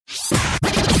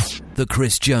The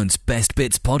Chris Jones Best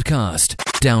Bits podcast.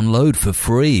 Download for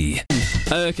free.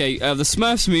 Okay, the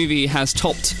Smurfs movie has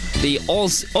topped the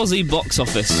Aussie box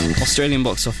office, Australian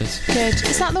box office. Good.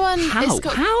 Is that the one?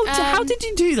 How did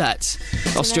you do that?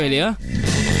 Australia?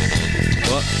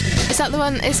 What? Is that the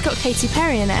one? It's got Katy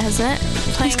Perry in it, hasn't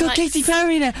it? It's got Katy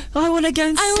Perry in it. I want to go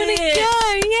and see it.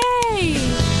 I want to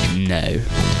go. Yay! No.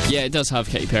 Yeah, it does have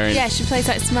Katy Perry in it. Yeah, she plays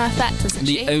like Smurfette, doesn't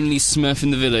she? The only Smurf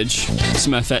in the village.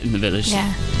 Smurfette in the village.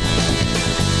 Yeah.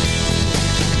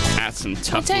 That's some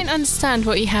tough. I don't understand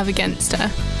what you have against her.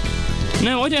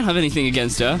 No, I don't have anything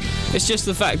against her. It's just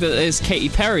the fact that there's Katy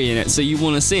Perry in it, so you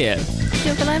want to see it.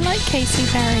 Yeah, but I like Katy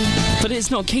Perry. But it's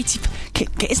not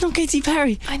Katy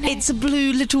Perry. I know. It's a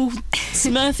blue little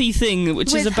Smurfy thing,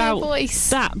 which is about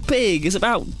that big. It's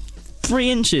about 3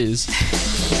 inches.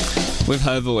 With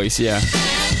her voice, yeah.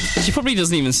 She probably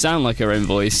doesn't even sound like her own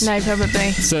voice. No,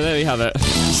 probably. So there we have it.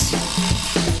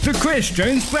 The Chris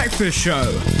Jones Breakfast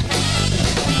Show.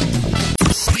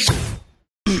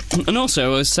 And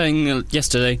also, I was saying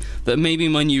yesterday that maybe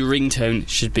my new ringtone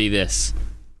should be this.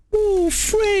 Oh,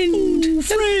 friend.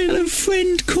 Hello,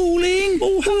 friend calling.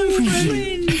 Oh, hello,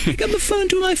 friend. Pick up the phone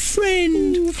to my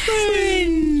friend. Oh,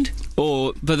 friend.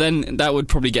 But then that would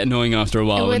probably get annoying after a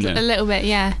while, wouldn't it? A little bit,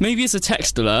 yeah. Maybe it's a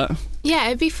text alert. Yeah,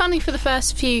 it'd be funny for the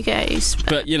first few goes.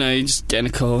 But you know, you just getting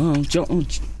a call. Oh, John,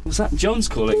 what's that? John's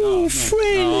calling. Oh, no.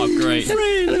 friend. Oh, great.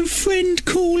 Hello, friend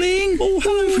calling. Oh,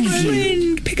 hello,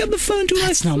 friend. Pick up the phone to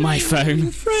That's not my phone.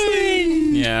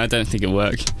 Friend. Yeah, I don't think it'll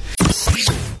work.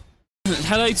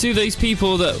 Hello to those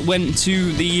people that went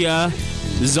to the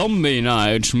zombie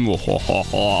night. No.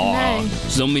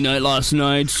 Zombie night last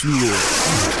night.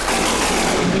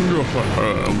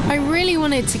 I really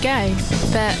wanted to go,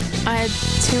 but I had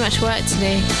too much work to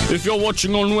do. If you're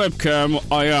watching on webcam,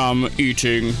 I am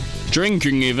eating,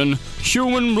 drinking even,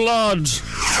 human blood.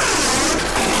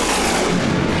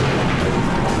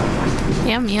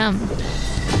 Yum, yum.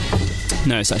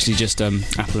 No, it's actually just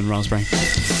apple and raspberry.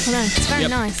 I know, it's very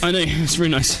nice. I know, it's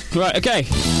really nice. Right, okay.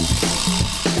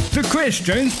 The Chris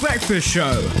Jones Breakfast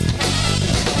Show.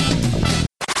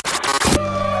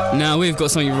 Now we've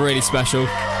got something really special.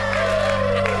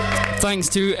 Thanks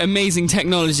to amazing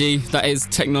technology, that is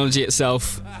technology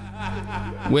itself,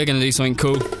 we're going to do something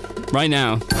cool right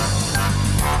now.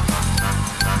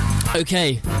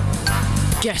 Okay,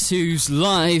 guess who's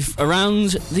live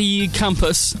around the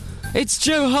campus? It's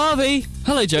Joe Harvey.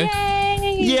 Hello, Joe.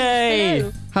 Yay! Yay!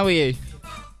 Hello. How are you?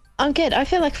 I'm good. I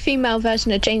feel like a female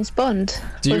version of James Bond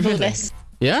Do you with all really? this.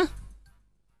 Yeah?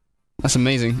 That's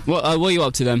amazing. What are you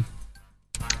up to then?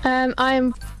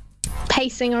 I'm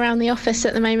pacing around the office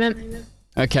at the moment.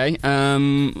 Okay, I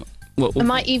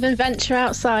might even venture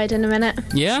outside in a minute.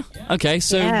 Yeah? Okay,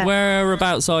 so Yeah.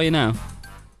 whereabouts are you now?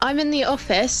 I'm in the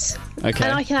office, Okay.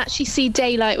 and I can actually see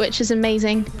daylight, which is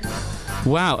amazing.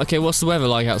 Wow, okay, what's the weather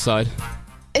like outside?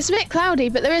 It's a bit cloudy,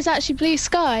 but there is actually blue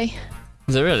sky.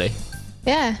 Is it really?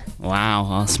 Yeah,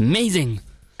 Wow, that's amazing.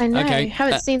 I know. Okay,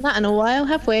 Haven't seen that in a while,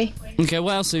 have we? Okay,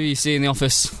 what else do you see in the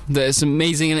office that is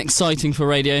amazing and exciting for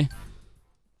radio?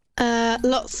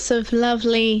 Lots of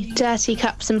lovely dirty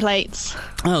cups and plates.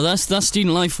 Oh, that's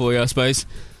student life for you, I suppose.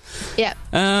 Yep.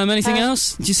 Anything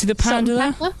else? Did you see the panda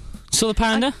there? Panda? Saw the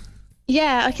panda?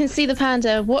 Yeah, I can see the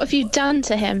panda. What have you done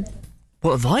to him?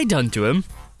 What have I done to him?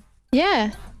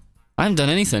 Yeah. I haven't done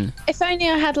anything. If only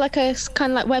I had like a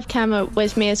kind of like webcam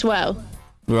with me as well.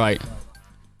 Right.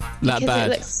 That Because bad.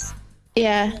 it looks...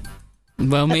 Yeah.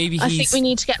 Well, maybe I think we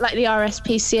need to get like the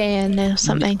RSPCA in or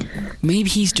something. Maybe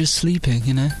he's just sleeping,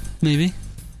 you know? Maybe.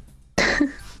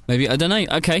 Maybe, I don't know.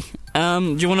 Okay.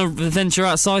 Do you want to venture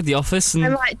outside the office? And...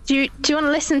 I'm like, do you want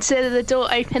to listen to the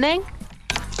door opening?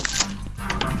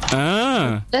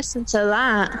 Ah, Listen to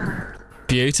that.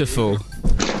 beautiful.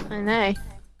 I know.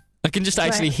 I can just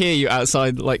actually hear you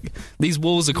outside. Like, these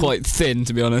walls are quite thin,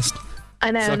 to be honest.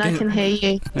 I know, So and I can hear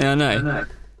you. Yeah, I know.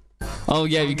 Oh,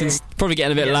 yeah, you can probably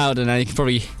get a bit louder now. You can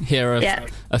probably hear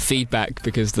a feedback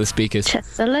because the speakers.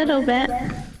 Just a little bit.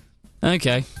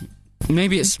 Okay.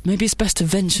 Maybe it's best to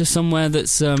venture somewhere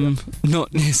that's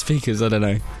not near speakers. I don't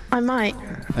know. I might.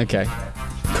 Okay.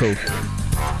 Cool.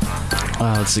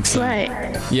 Wow, that's exciting.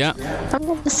 Right. Yeah. I'm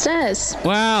on the stairs.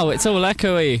 Wow, it's all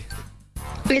echoey.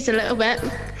 It's a little bit.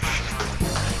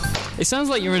 It sounds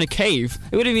like you're in a cave.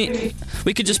 It would mean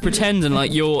we could just pretend and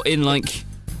like you're in like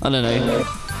I don't know,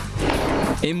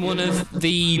 in one of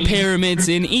the pyramids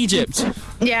in Egypt.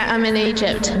 Yeah, I'm in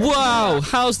Egypt. Wow,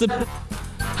 how's the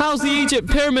Egypt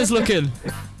pyramids looking?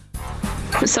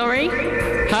 Sorry?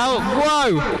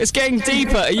 Whoa, it's getting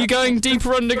deeper. Are you going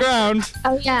deeper underground?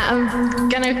 Oh yeah, I'm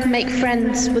gonna make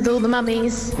friends with all the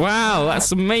mummies. Wow,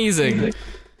 that's amazing.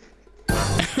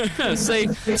 Say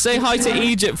hi to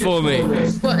Egypt for me.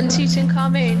 What, and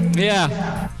Tutankhamun?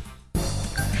 Yeah.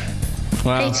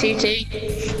 Wow. Hey, Tutu.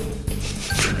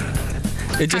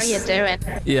 How you doing?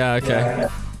 Yeah, okay.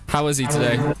 How was he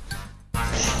today?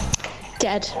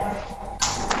 Dead.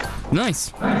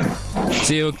 Nice.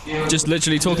 So you're just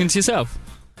literally talking to yourself?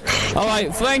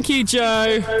 Alright, thank you,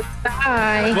 Joe.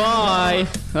 Bye. Bye.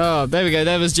 Oh, there we go.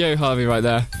 There was Joe Harvey right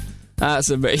there. That's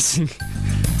amazing.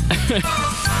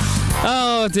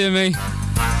 Oh, dear me.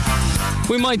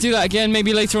 We might do that again,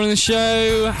 maybe later on in the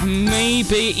show.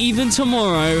 Maybe even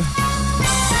tomorrow.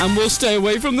 And we'll stay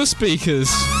away from the speakers.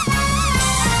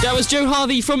 That was Joe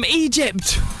Harvey from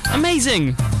Egypt.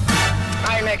 Amazing.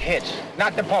 I make hits,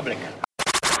 not the public.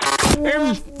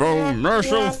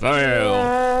 Infomercial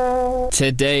fail.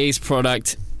 Today's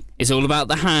product is all about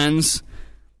the hands.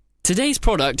 Today's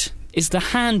product is the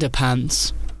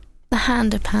Handerpants. The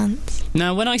Handerpants.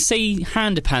 Now, when I say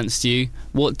Handerpants to you,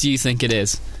 what do you think it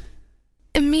is?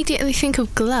 Immediately think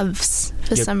of gloves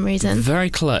for some reason. Very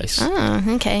close. Oh,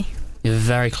 okay. You're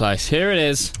very close. Here it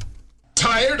is.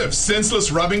 Tired of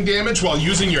senseless rubbing damage while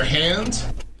using your hands?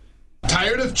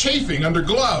 Tired of chafing under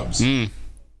gloves?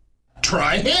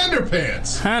 Try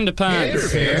Handerpants.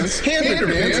 Handerpants.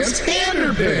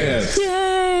 Handerpants.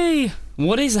 Yay!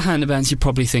 What is a Handerpants, you're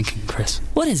probably thinking, Chris?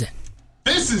 What is it?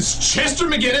 This is Chester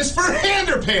McGinnis for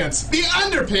Handerpants, the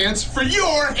underpants for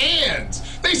your hands.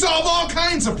 They solve all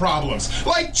kinds of problems,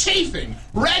 like chafing,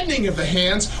 reddening of the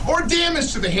hands, or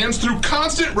damage to the hands through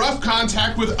constant rough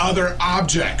contact with other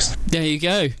objects. There you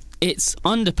go. It's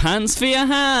underpants for your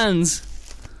hands.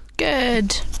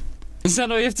 Good. Is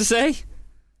that all you have to say?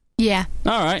 Yeah.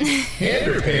 All right.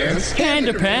 Handerpants.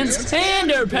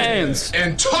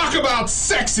 And talk about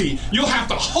sexy. You'll have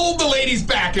to hold the ladies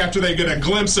back after they get a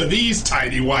glimpse of these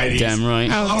tidy whities. Damn right.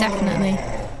 Oh, definitely.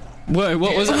 Whoa,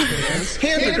 what was that?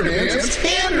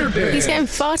 Handerpants. He's getting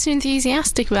far too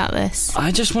enthusiastic about this.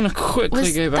 I just want to quickly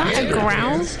Was go back. that a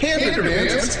growl?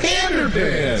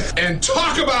 Handerpants. And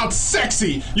talk about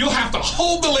sexy. You'll have to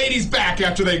hold the ladies back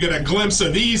after they get a glimpse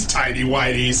of these tidy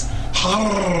whities.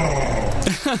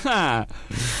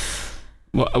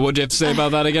 What do you have to say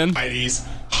about that again? Whities.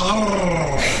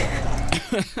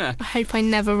 I hope I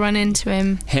never run into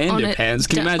him. Handerpants.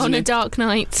 Can you imagine on a it? dark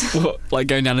night. What, like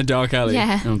going down a dark alley?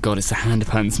 Yeah. Oh god, it's the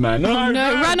Handerpants man. Oh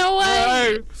no, run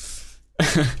away!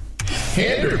 No.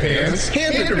 Handerpants.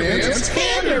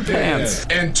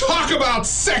 And talk about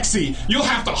sexy. You'll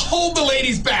have to hold the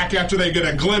ladies back after they get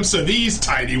a glimpse of these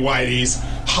tidy whities.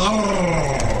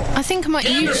 I think I might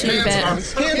YouTube it I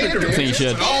think you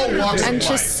should. and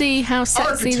just see how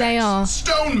sexy they are.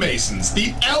 Stonemasons,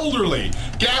 the elderly,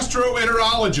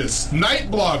 gastroenterologists,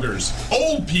 night bloggers,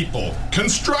 old people,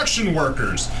 construction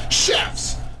workers,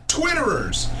 chefs,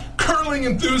 Twitterers, curling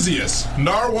enthusiasts,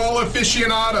 narwhal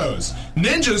aficionados,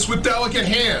 ninjas with delicate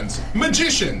hands,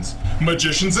 magicians,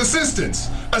 magician's assistants,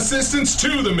 assistants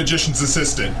to the magician's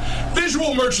assistant, visual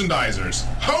merchandisers,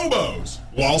 hobos,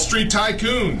 Wall Street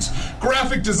tycoons,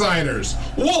 graphic designers,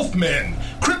 wolfmen,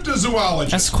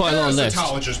 cryptozoologists, That's quite a long list.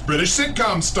 parasitologists, British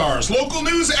sitcom stars, local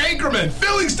news anchormen,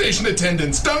 filling station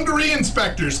attendants, dungaree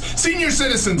inspectors, senior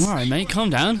citizens, All right, mate, calm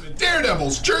down.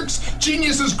 daredevils, jerks,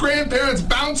 geniuses, grandparents,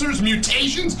 bouncers,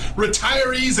 mutations,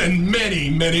 retirees, and many,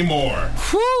 many more.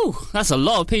 Whew, that's a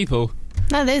lot of people.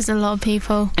 That is a lot of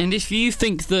people. And if you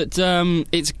think that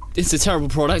it's a terrible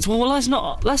product, well,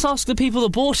 let's ask the people that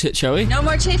bought it, shall we? No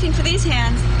more chafing for these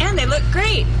hands, and they look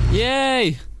great.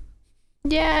 Yay!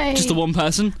 Yay. Just the one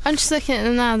person. I'm just looking at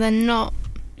them now. They're not.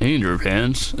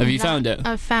 Handerpants. Have you found it?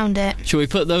 I've found it. Shall we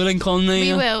put the link on the...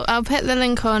 We will. I'll put the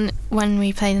link on when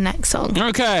we play the next song.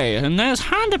 Okay, and there's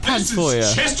Handerpants This for you.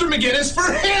 is Chester McGinnis for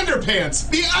Handerpants,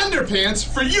 the underpants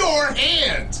for your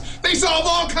hands. They solve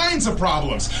all kinds of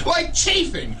problems, like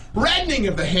chafing, reddening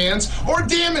of the hands, or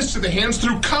damage to the hands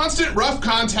through constant rough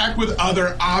contact with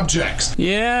other objects.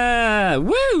 Yeah,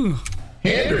 woo!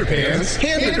 Handerpants.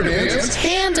 Handerpants.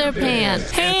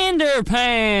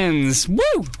 Handerpants,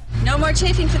 woo! No more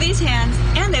chafing for these hands,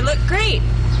 and they look great.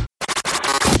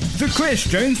 The Chris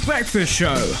Jones Breakfast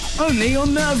Show, only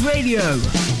on Nerve Radio.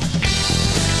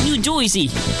 New Jersey.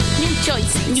 New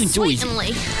Jersey. New Jersey.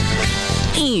 Sweetenly.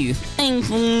 Ew, I'm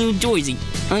from New Jersey.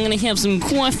 I'm gonna have some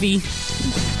coffee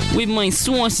with my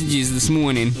sausages this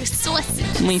morning. With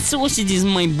sausage. My sausages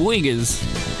and my burgers.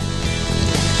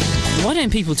 Why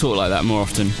don't people talk like that more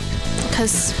often?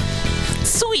 Because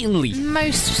Certainly.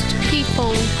 most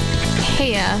people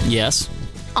here Yes.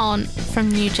 aren't from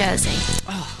New Jersey.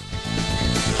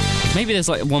 Maybe there's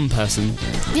like one person.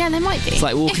 Yeah, there might be. It's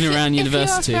like walking around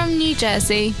university. If you're from New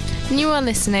Jersey and you are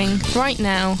listening right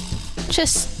now,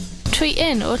 just tweet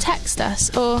in or text us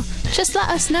or just let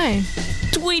us know.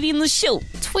 Tweet in the show.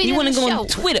 Tweet you in want to the go show. on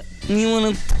Twitter and you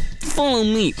want to follow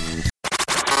me.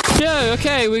 Yeah,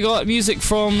 okay, we got music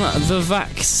from The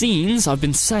Vaccines. I've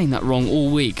been saying that wrong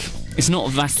all week. It's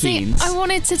not See, vaccines. I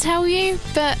wanted to tell you,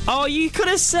 but... Oh, you could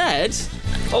have said.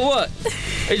 Or what?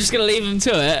 Are you just going to leave him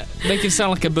to it? Make him sound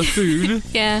like a buffoon?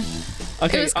 Yeah.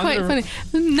 Okay, It was quite funny.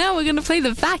 Now we're going to play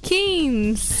The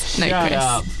Vaccines. No, Shut Chris.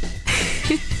 up.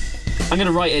 I'm going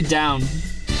to write it down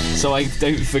so I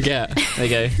don't forget. There you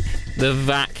go. The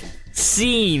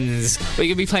Vaccines. We're going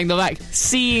to be playing The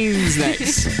Vaccines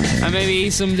next. And maybe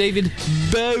some David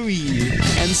Bowie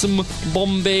and some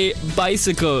Bombay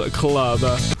Bicycle Club.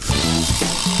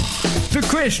 The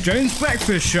Chris Jones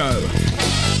Breakfast Show.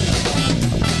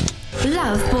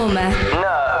 Love Bournemouth.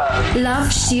 Nerve.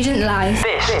 Love student life.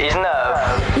 This is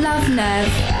Nerve. Love Nerve.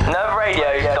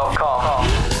 NerveRadio.com.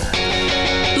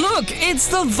 Look, it's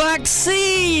The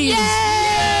Vaccine!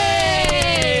 Yay!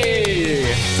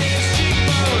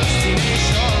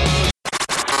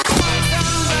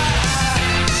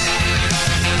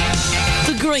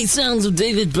 The great sounds of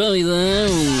David Bowie there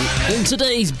in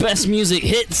today's best music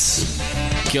hits.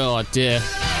 God dear.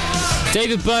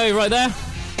 David Bowie right there.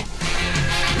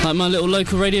 Like my little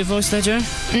local radio voice there, Joe?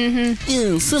 Mm-hmm.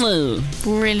 Yes, hello.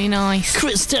 Really nice.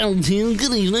 Chris Talent here,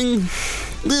 good evening.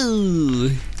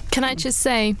 Ooh. Can I just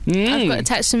say, I've got a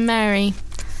text from Mary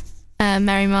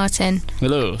Martin.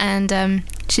 Hello. And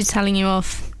she's telling you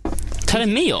off.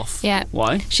 Telling me off? Yeah.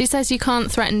 Why? She says you can't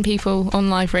threaten people on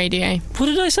live radio. What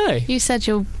did I say? You said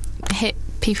you'll hit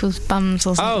people's bums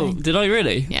or something. Oh, did I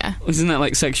really? Yeah. Isn't that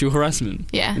like sexual harassment?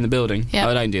 Yeah. In the building? Yeah.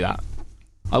 I don't do that.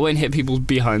 I won't hit people's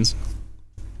behinds.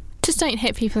 Just don't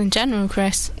hit people in general,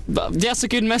 Chris. But that's a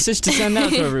good message to send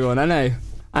out to everyone, I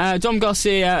know. Dom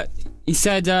Garcia, he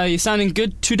said, you're sounding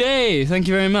good today. Thank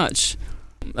you very much.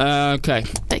 Okay.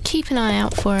 But keep an eye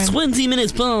out for him. 20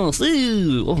 minutes past.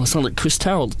 Ooh. Oh, I sound like Chris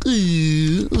Tarrant.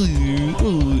 Ooh, ooh,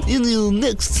 ooh. In your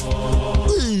next.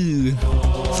 Ooh.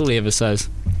 That's all he ever says.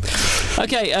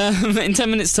 Okay, in 10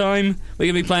 minutes' time, we're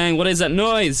going to be playing What Is That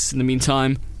Noise? In the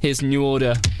meantime, here's New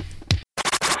Order.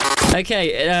 Okay,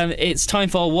 it's time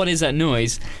for What Is That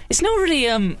Noise? It's not really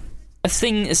a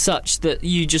thing as such that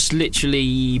you just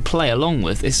literally play along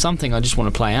with. It's something I just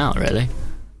want to play out, really.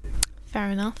 Fair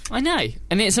enough. I know,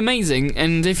 and it's amazing,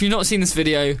 and if you've not seen this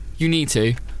video, you need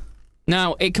to.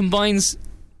 Now, it combines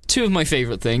two of my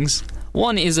favourite things.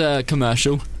 One is a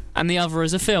commercial, and the other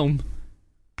is a film.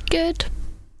 Good.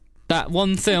 That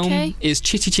one film is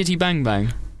Chitty Chitty Bang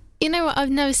Bang. You know what? I've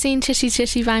never seen Chitty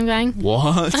Chitty Bang Bang.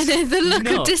 What? I know, the look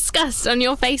of disgust on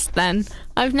your face then.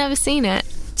 I've never seen it.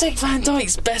 Dick Van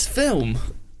Dyke's best film.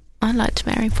 I liked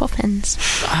Mary Poppins.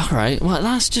 Alright, well,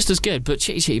 that's just as good, but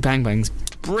Chitty Chitty Bang Bang's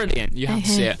brilliant. You have to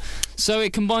see it. So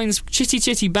it combines Chitty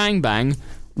Chitty Bang Bang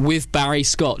with Barry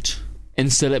Scott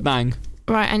in Still It Bang.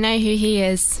 Right, I know who he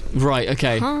is. Right,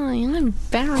 okay. Hi, I'm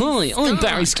Barry Scott. I'm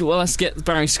Barry Scott. Well, let's get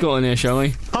Barry Scott in here, shall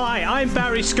we? Hi, I'm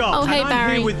Barry Scott. Oh, hey, and I'm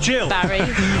Barry. here with Jill. Barry,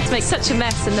 to make such a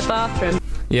mess in the bathroom.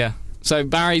 Yeah. So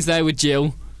Barry's there with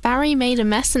Jill. Barry made a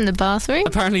mess in the bathroom?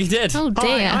 Apparently he did. Oh,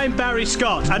 dear. Hi, I'm Barry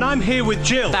Scott, and I'm here with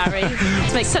Jill. Barry,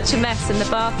 to make such a mess in the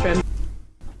bathroom.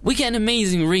 We get an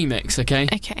amazing remix, okay?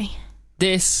 Okay.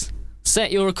 This,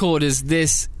 set your recorders,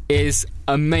 this is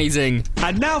amazing.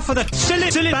 And now for the silly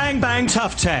bang bang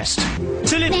tough test.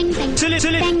 Silly bang bang. Silly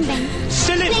Bang bang.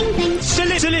 Silly Bang bang. Silly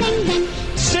Bang bang.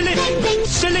 Silly Bang bang.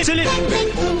 Silly Bang bang.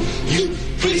 Oh, you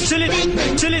pretty Silly bang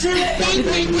bang. Silly Bang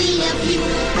bang. We love you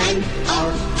and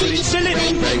our pretty Silly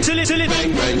bang bang. Silly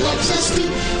Bang bang loves us too.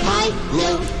 High,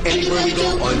 low, anywhere we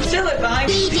go on Still it, bang.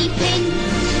 BB bang.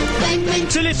 Bang bang.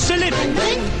 Silly Bang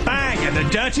bang. bang, and the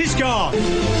dirt is gone.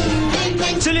 Bang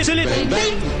bang. Silly Bang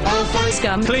bang. All fine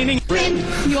Scum. cleaning.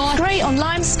 You are great on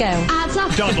lime scale. I've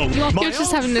loved Doddle. My You're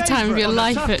just old having the time of your favourite on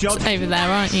life the tough job. over there,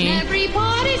 aren't you?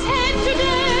 Everybody's head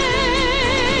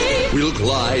today. We'll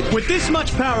glide With this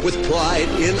much power. with pride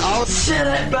in our Still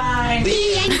it, bang.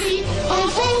 Be angry,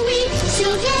 although we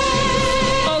still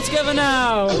dare. All together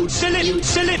now. Silly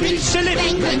Bang bang. Silly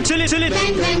Bang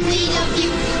bang, we love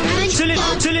you. And Silly,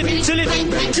 our silly, pretty silly, bang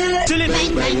bang. silly,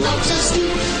 Bang bang loves us too.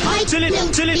 High, Silly,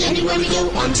 low, silly, anywhere we go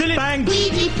on silly bang, we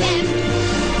depend.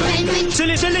 Bang bang.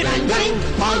 silly, Bang bang.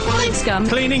 All fine Scum.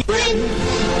 cleaning, friend.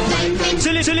 Bang bang.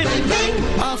 silly, Bang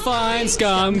bang. Our fine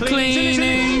scum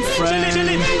cleaning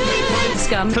friend.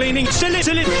 Scum. cleaning,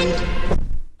 silly.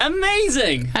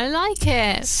 Amazing. I like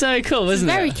it. So cool, It's isn't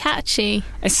very it? catchy.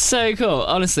 It's so cool.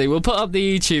 Honestly, we'll put up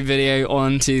the YouTube video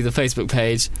onto the Facebook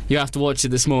page. You have to watch it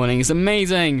this morning. It's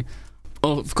amazing.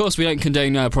 Well, of course, we don't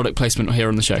condone product placement here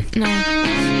on the show.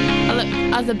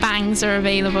 No. Other bangs are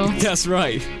available. That's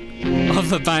right.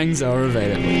 other bangs are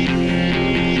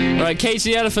available. Right, Cage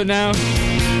the Elephant now.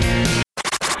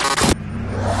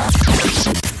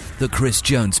 The Chris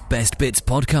Jones Best Bits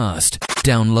Podcast.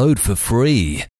 Download for free.